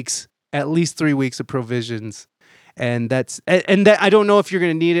 3 weeks, at least 3 weeks of provisions. And that I don't know if you're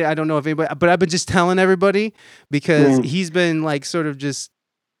going to need it. I don't know if anybody, but I've been just telling everybody because he's been like sort of just,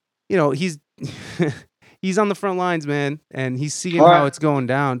 he's on the front lines, man, and he's seeing how it's going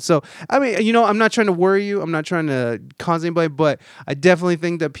down. So, I mean, I'm not trying to worry you. I'm not trying to cause anybody, but I definitely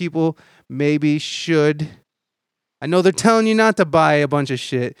think that people maybe should. I know they're telling you not to buy a bunch of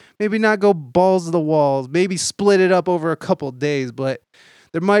shit. Maybe not go balls to the walls. Maybe split it up over a couple days, but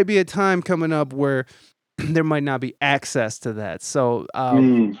there might be a time coming up where there might not be access to that. So,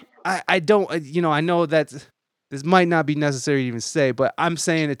 I don't, I know that this might not be necessary to even say, but I'm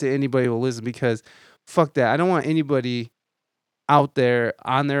saying it to anybody who will listen because fuck that. I don't want anybody out there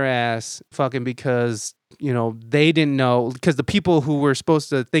on their ass fucking because, they didn't know, because the people who were supposed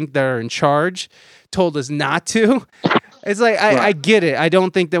to think they're in charge told us not to. It's like, I get it. I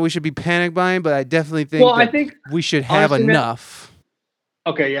don't think that we should be panic buying, but I definitely think I think we should have enough.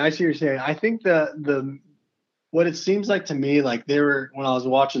 Okay, yeah, I see what you're saying. I think what it seems like to me, like when I was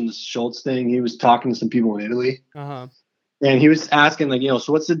watching the Schultz thing, he was talking to some people in Italy. And he was asking, like,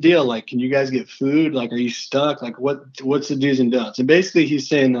 so what's the deal? Like, can you guys get food? Like, are you stuck? Like, what's the do's and don'ts? And basically he's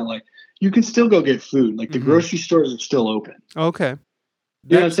saying that, like, you can still go get food. Like, the grocery stores are still open. Okay. You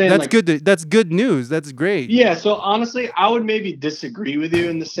know what I'm saying? That's good. That's good news. That's great. Yeah. So honestly, I would maybe disagree with you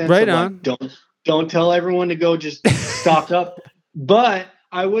in the sense of like, don't tell everyone to go just stock up. But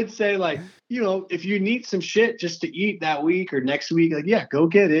I would say, like, if you need some shit just to eat that week or next week, like, yeah, go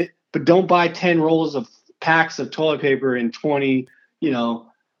get it. But don't buy 10 rolls of packs of toilet paper and 20,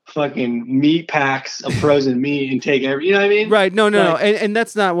 fucking meat packs of frozen meat and take every, you know what I mean? Right. No. And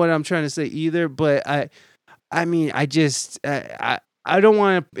that's not what I'm trying to say either. But I mean, I just, I don't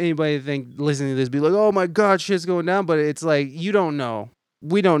want anybody to think listening to this be like, oh my God, shit's going down. But it's like, you don't know.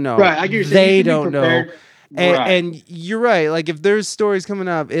 We don't know. Right. I get they don't know. And you're right. Like, if there's stories coming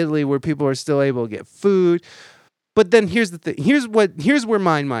out of Italy where people are still able to get food, but then here's the thing. Here's where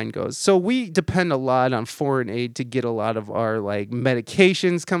my mind goes. So we depend a lot on foreign aid to get a lot of our like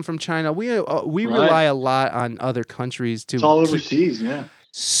medications come from China. We rely a lot on other countries to. It's all overseas, yeah.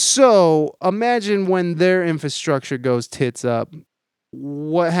 So imagine when their infrastructure goes tits up.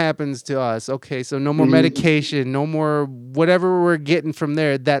 What happens to us? Okay, so no more medication, no more whatever we're getting from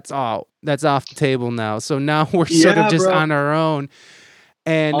there. That's out. That's off the table now. So now we're sort of Yeah, just bro. on our own.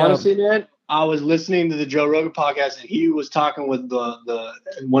 And Honestly, man, I was listening to the Joe Rogan podcast, and he was talking with the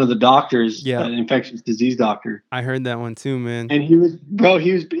one of the doctors, Yeah. an infectious disease doctor, I heard that one too, man. and he was,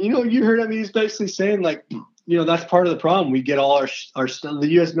 you heard him. He was basically saying like, that's part of the problem. We get all our stuff. The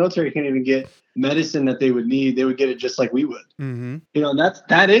U.S. military can't even get medicine that they would need. They would get it just like we would. Mm-hmm. And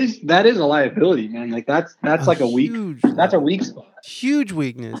that is a liability, man. Like that's like a weak. That's a weak spot. Huge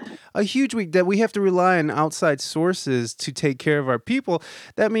weakness, a huge weak that we have to rely on outside sources to take care of our people.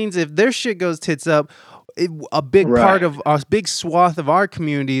 That means if their shit goes tits up, a big part of a big swath of our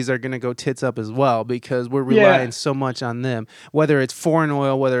communities are going to go tits up as well, because we're relying so much on them, whether it's foreign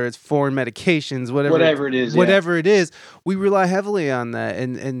oil, whether it's foreign medications, whatever it is, we rely heavily on that.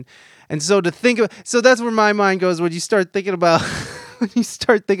 And so to think of, so that's where my mind goes when you start thinking about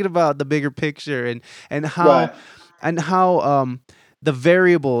the bigger picture and how the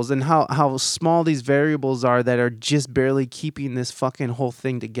variables and how small these variables are that are just barely keeping this fucking whole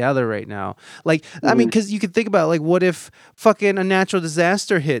thing together right now. Like, I mean, because you could think about, like, what if fucking a natural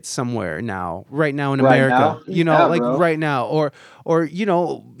disaster hits somewhere right now in America, bro. right now, or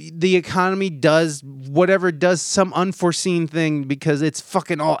the economy does whatever, does some unforeseen thing because it's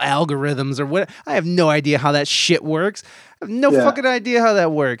fucking all algorithms or what. I have no idea how that shit works. I have no fucking idea how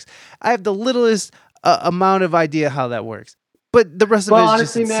that works. I have the littlest amount of idea how that works. But the rest of it is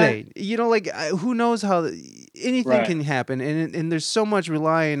honestly, just insane. Man, who knows how anything can happen, and there's so much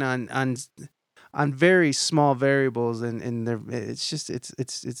relying on very small variables, and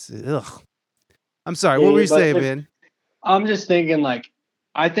it's ugh. I'm sorry. What were you saying, man? I'm just thinking,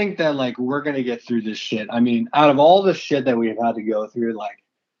 I think that we're gonna get through this shit. I mean, out of all the shit that we've had to go through,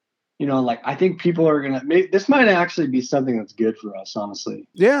 I think people are gonna. This might actually be something that's good for us, honestly.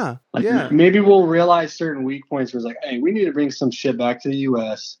 Yeah. Maybe we'll realize certain weak points where it's hey, we need to bring some shit back to the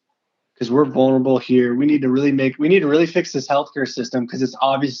U.S. because we're vulnerable here. We need to really fix this healthcare system because it's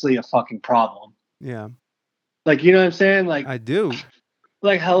obviously a fucking problem. Yeah. You know what I'm saying? I do.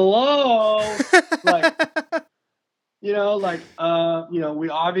 Hello. We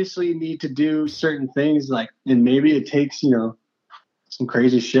obviously need to do certain things. And maybe it takes some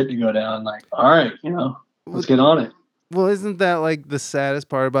crazy shit to go down. All right, let's get on it. Well, isn't that the saddest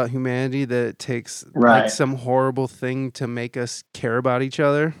part about humanity, that it takes some horrible thing to make us care about each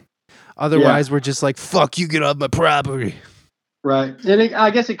other? Otherwise, we're just fuck you, get off my property. Right. And I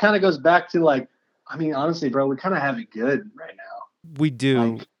guess it kind of goes back to honestly, bro, we kind of have it good right now. We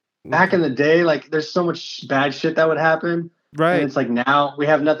do. Back in the day, there's so much bad shit that would happen. Right. And it's now we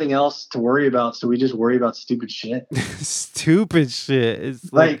have nothing else to worry about, so we just worry about stupid shit. Stupid shit. It's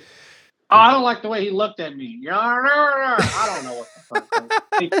I don't like the way he looked at me. I don't know what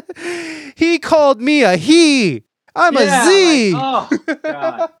the fuck. He called me a he. I'm a Z. Oh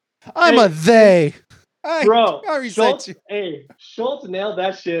God. I'm a they. Bro, Schultz nailed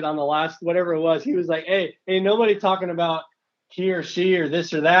that shit on the last whatever it was. He was like, hey, ain't nobody talking about he or she or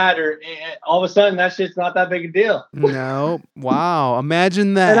this or that, or all of a sudden that shit's not that big a deal. No. Wow.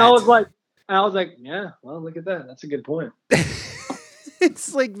 Imagine that. And I was like, yeah, well, look at that. That's a good point.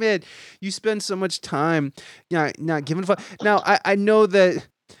 It's man, you spend so much time not giving a fuck. Now, I know that,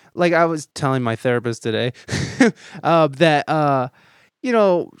 I was telling my therapist today that,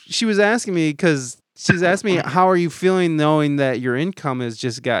 she was asking me, because she's asking me, how are you feeling knowing that your income has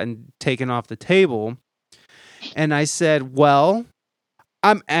just gotten taken off the table? And I said, well,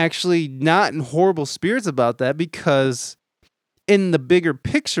 I'm actually not in horrible spirits about that, because in the bigger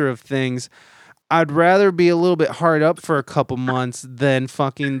picture of things, I'd rather be a little bit hard up for a couple months than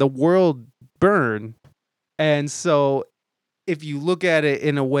fucking the world burn. And so if you look at it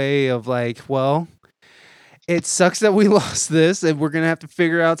in a way of well, it sucks that we lost this and we're going to have to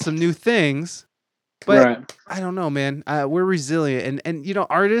figure out some new things. But I don't know, man. We're resilient, and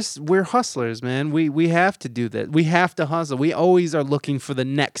artists, we're hustlers, man. We have to do that. We have to hustle. We always are looking for the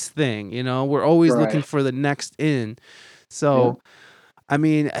next thing. We're always looking for the next in. So, I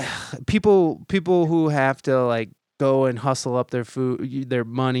mean, people who have to go and hustle up their food, their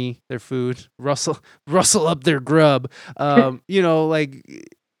money, their food, rustle up their grub. We'll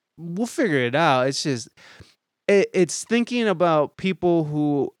figure it out. It's just. It's thinking about people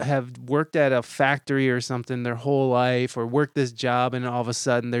who have worked at a factory or something their whole life, or worked this job, and all of a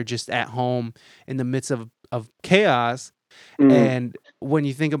sudden they're just at home in the midst of chaos. And when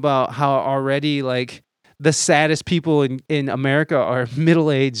you think about how already the saddest people in America are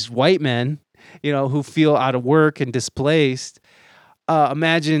middle-aged white men, who feel out of work and displaced.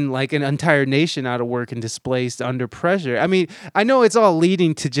 Imagine an entire nation out of work and displaced under pressure. I mean, I know it's all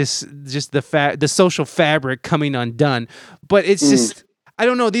leading to just the social fabric coming undone, but it's just, I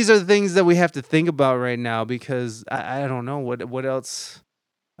don't know. These are the things that we have to think about right now because I don't know what else.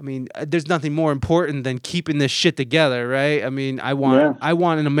 I mean, there's nothing more important than keeping this shit together, right? I mean, I want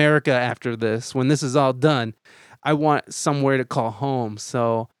an America after this. When this is all done, I want somewhere to call home.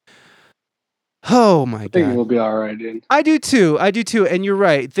 So, oh my I think god, we'll be all right, dude. I do too. And you're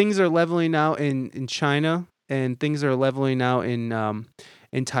right. Things are leveling out in China, and things are leveling out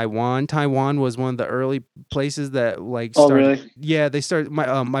in Taiwan. Taiwan was one of the early places that like Oh, started. really? Yeah, they started.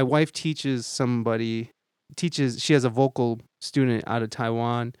 My wife teaches. She has a vocal student out of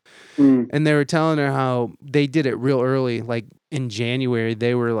Taiwan, Mm. and they were telling her how they did it real early, like in January.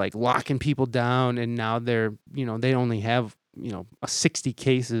 They were like locking people down, and now they're they only have 60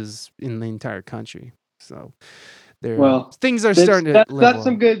 cases in the entire country. So Well, things are starting to level that's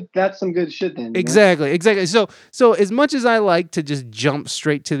some out. good shit then. You know? Exactly. So as much as I like to just jump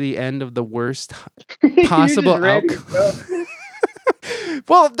straight to the end of the worst You're possible just ready, outcome. bro.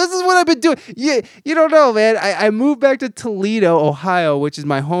 Well, this is what I've been doing. You don't know, man. I moved back to Toledo, Ohio, which is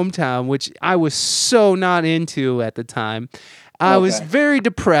my hometown, which I was so not into at the time. I was Okay. very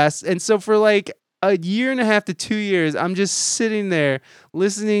depressed. And so for like a year and a half to 2 years, I'm just sitting there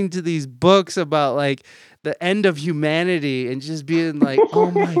listening to these books about like the end of humanity and just being like, oh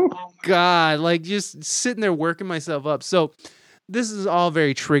my God, like just sitting there working myself up. So this is all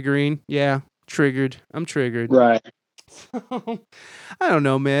very triggering. Yeah, triggered. I'm triggered. Right. I don't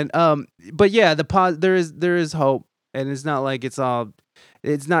know, man. But yeah, there is hope, and it's not like it's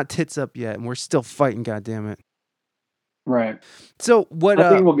not tits up yet, and we're still fighting. God damn it. Right. So what? I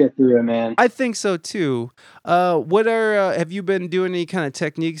think we'll get through it, man. I think so too. What have you been doing any kind of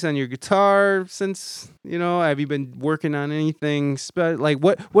techniques on your guitar since Have you been working on anything? Like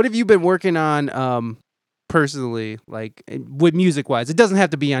what have you been working on? Personally, like with music wise, it doesn't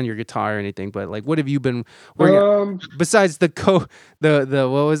have to be on your guitar or anything, but like what have you been working on besides the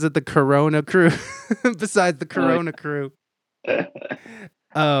what was it, the Corona crew? Besides the Corona crew.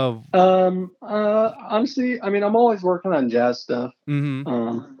 Honestly, I mean, I'm always working on jazz stuff.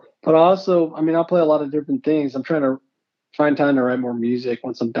 Mm-hmm. But also, I mean, I play a lot of different things. I'm trying to find time to write more music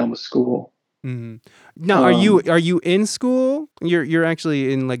once I'm done with school. Mm-hmm. Now, are you in school? You're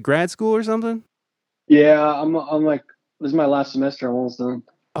actually in like grad school or something? Yeah, I'm like, this is my last semester. I'm almost done.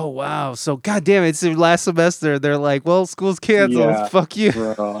 Oh wow! So goddamn, it's your last semester. They're like, well, school's canceled. Yeah, Fuck you,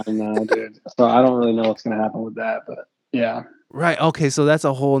 bro. I know, dude. So I don't really know what's gonna happen with that, but yeah. Right. Okay. So that's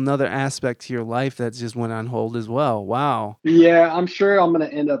a whole nother aspect to your life that just went on hold as well. Wow. Yeah, I'm sure I'm gonna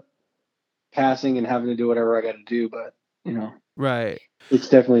end up passing and having to do whatever I got to do, but Right. it's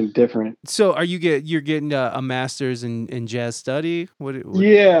definitely different. So you're getting a master's in jazz study? What?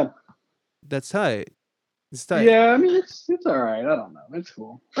 Yeah. That's tight. It's tight. Yeah, I mean it's all right. I don't know. It's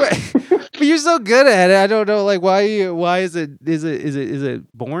cool. But you're so good at it. I don't know, like why is it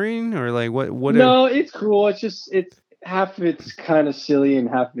boring or like what? No, it's cool. It's half of it's kind of silly and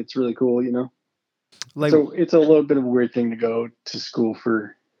half of it's really cool. Like, so it's a little bit of a weird thing to go to school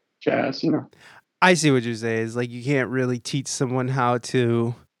for jazz. I see what you're saying. Is like you can't really teach someone how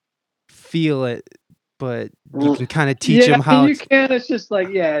to feel it, but you can kind of teach them how. You can. It's just like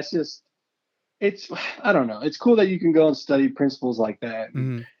it's I don't know. It's cool that you can go and study principles like that,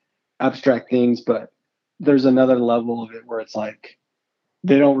 abstract things, but there's another level of it where it's like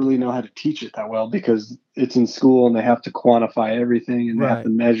they don't really know how to teach it that well because it's in school and they have to quantify everything and they have to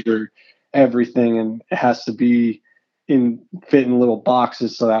measure everything and it has to be fit in little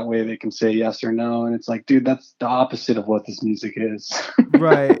boxes so that way they can say yes or no. And it's like, dude, that's the opposite of what this music is.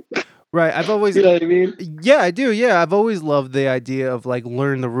 Right. I've always, you know what I mean? Yeah, I do. Yeah, I've always loved the idea of like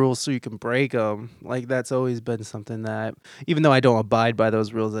learn the rules so you can break them. Like that's always been something that, even though I don't abide by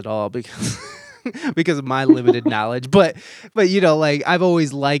those rules at all because because of my limited knowledge, but like I've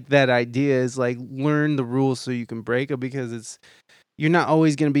always liked that idea is like learn the rules so you can break them because you're not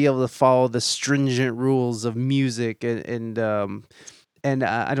always going to be able to follow the stringent rules of music and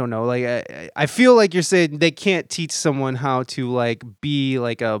I don't know, like I feel like you're saying they can't teach someone how to like be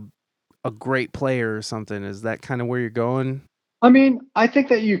like a great player or something. Is that kind of where you're going? I mean, I think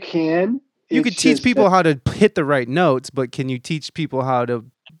that you can. You could teach people how to hit the right notes, but can you teach people how to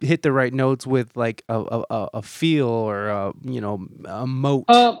hit the right notes with like a feel or a moat?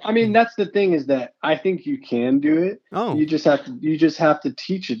 I mean, that's the thing is that I think you can do it. Oh, you just have to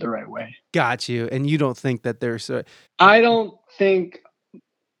teach it the right way. Got you. And you don't think that there's I don't think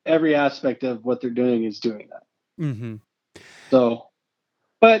every aspect of what they're doing is doing that. Mm-hmm. So,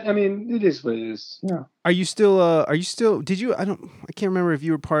 but I mean, it is what it is. Yeah. Are you still? Did you? I can't remember if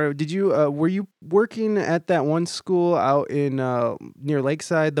you were part of. Did you? Were you working at that one school out in near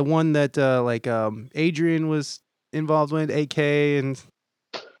Lakeside, the one that Adrian was involved with, AK and?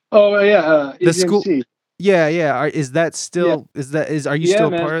 Oh yeah, The school- EGMC. Yeah. Is that still? Are you Yeah, still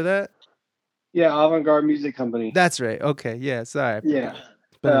a man. part of that? Yeah, Avant-Garde Music Company. That's right. Okay. Yeah. Sorry. I Yeah, forgot.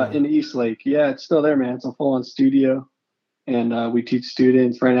 It's been a while. in Eastlake. Yeah, it's still there, man. It's a full-on studio, and we teach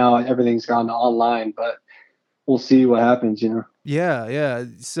students. Right now, everything's gone online, but we'll see what happens. Yeah.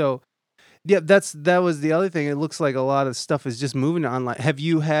 So, yeah, that was the other thing. It looks like a lot of stuff is just moving to online. Have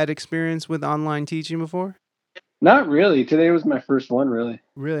you had experience with online teaching before? Not really. Today was my first one, really.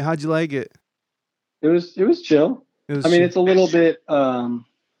 Really? How'd you like it? It was chill. It was I mean, it's a little bit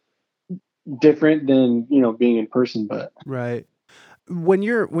different than being in person, but right. When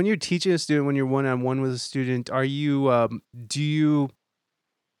you're teaching a student, when you're one-on-one with a student, are you do you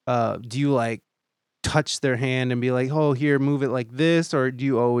like touch their hand and be like, oh, here, move it like this, or do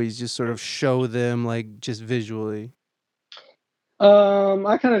you always just sort of show them like just visually?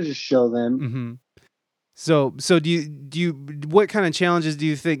 I kind of just show them. Mm-hmm. So do you what kind of challenges do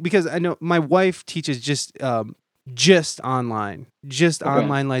you think? Because I know my wife teaches just online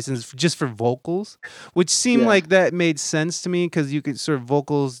lessons just for vocals, which seemed like that made sense to me because you could sort of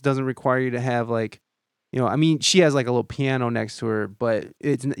vocals doesn't require you to have like, I mean, she has like a little piano next to her, but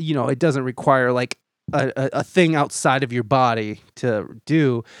it's it doesn't require like a thing outside of your body to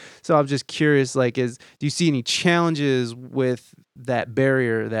do. So I'm just curious, like, do you see any challenges with that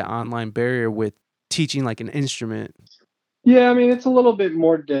barrier, that online barrier with teaching like an instrument? Yeah, I mean, it's a little bit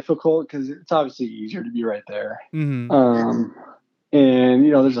more difficult because it's obviously easier to be right there. Mm-hmm. And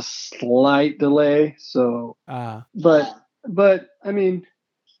there's a slight delay. So, but I mean,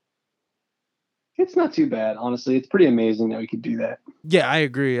 it's not too bad, honestly. It's pretty amazing that we could do that. Yeah, I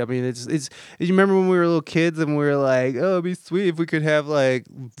agree. I mean, it's. You remember when we were little kids and we were like, "Oh, it'd be sweet if we could have like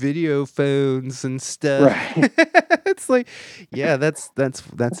video phones and stuff." Right. It's like, yeah, that's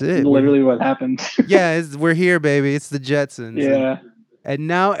it. Literally what happened. Yeah, we're here, baby. It's the Jetsons. Yeah. And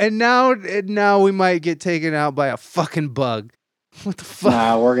now we might get taken out by a fucking bug. What the fuck?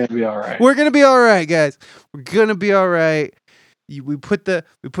 Nah, we're gonna be all right. We're gonna be all right, guys. We're gonna be all right. We put the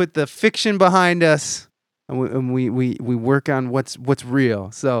fiction behind us, and we work on what's real.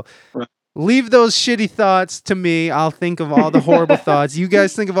 So leave those shitty thoughts to me. I'll think of all the horrible thoughts. You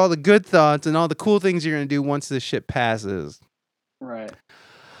guys think of all the good thoughts and all the cool things you're gonna do once this shit passes. Right.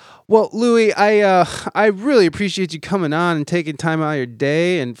 Well, Louis, I really appreciate you coming on and taking time out of your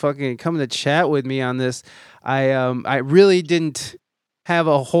day and fucking coming to chat with me on this. I really didn't have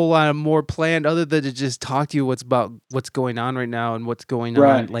a whole lot of more planned other than to just talk to you what's going on right now and what's going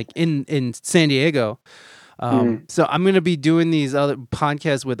on like in San Diego. So I'm gonna be doing these other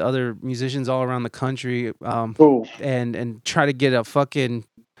podcasts with other musicians all around the country. Cool. And try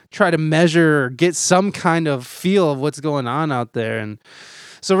to measure or get some kind of feel of what's going on out there. And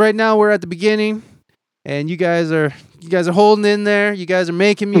so right now we're at the beginning, and you guys are holding in there. You guys are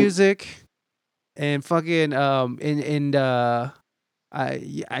making music, and fucking I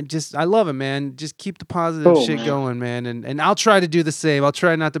love it, man. Just keep the positive shit going, man. And I'll try to do the same. I'll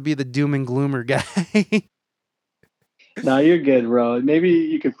try not to be the doom and gloomer guy. No, you're good, bro. Maybe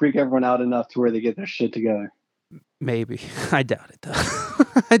you could freak everyone out enough to where they get their shit together. Maybe. I doubt it though.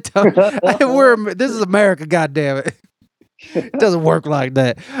 I don't. This is America, goddammit. It doesn't work like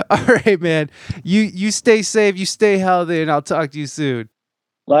that. All right, man. You stay safe, you stay healthy, and I'll talk to you soon.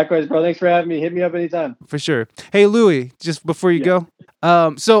 Likewise, bro. Thanks for having me. Hit me up anytime. For sure. Hey, Louis, just before you go,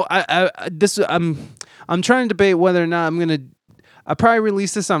 so I'm trying to debate whether or not I'll probably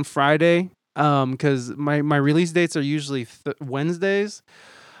release this on Friday, because my release dates are usually Wednesdays.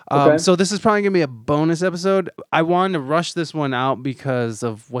 So this is probably gonna be a bonus episode. I wanted to rush this one out because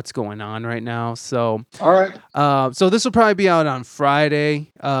of what's going on right now. So all right. So this will probably be out on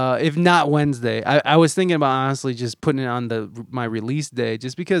Friday, if not Wednesday. I was thinking about honestly just putting it on my release day,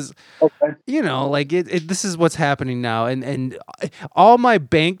 just because like this is what's happening now, and all my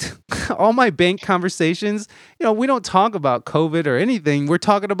banked conversations, we don't talk about COVID or anything. We're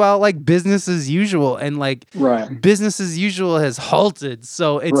talking about like business as usual, and like business as usual has halted.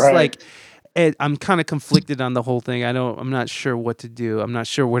 So it's like I'm kind of conflicted on the whole thing. I'm not sure what to do. I'm not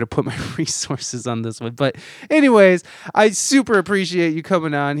sure where to put my resources on this one. But anyways, I super appreciate you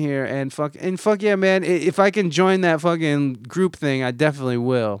coming on here, and fuck yeah, man. If I can join that fucking group thing, I definitely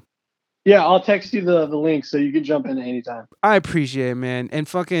will. Yeah, I'll text you the link so you can jump in anytime. I appreciate it, man. And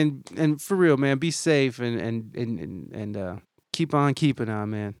for real, man, be safe and keep on keeping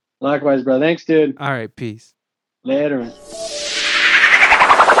on, man. Likewise, bro. Thanks, dude. All right, peace. Later, man.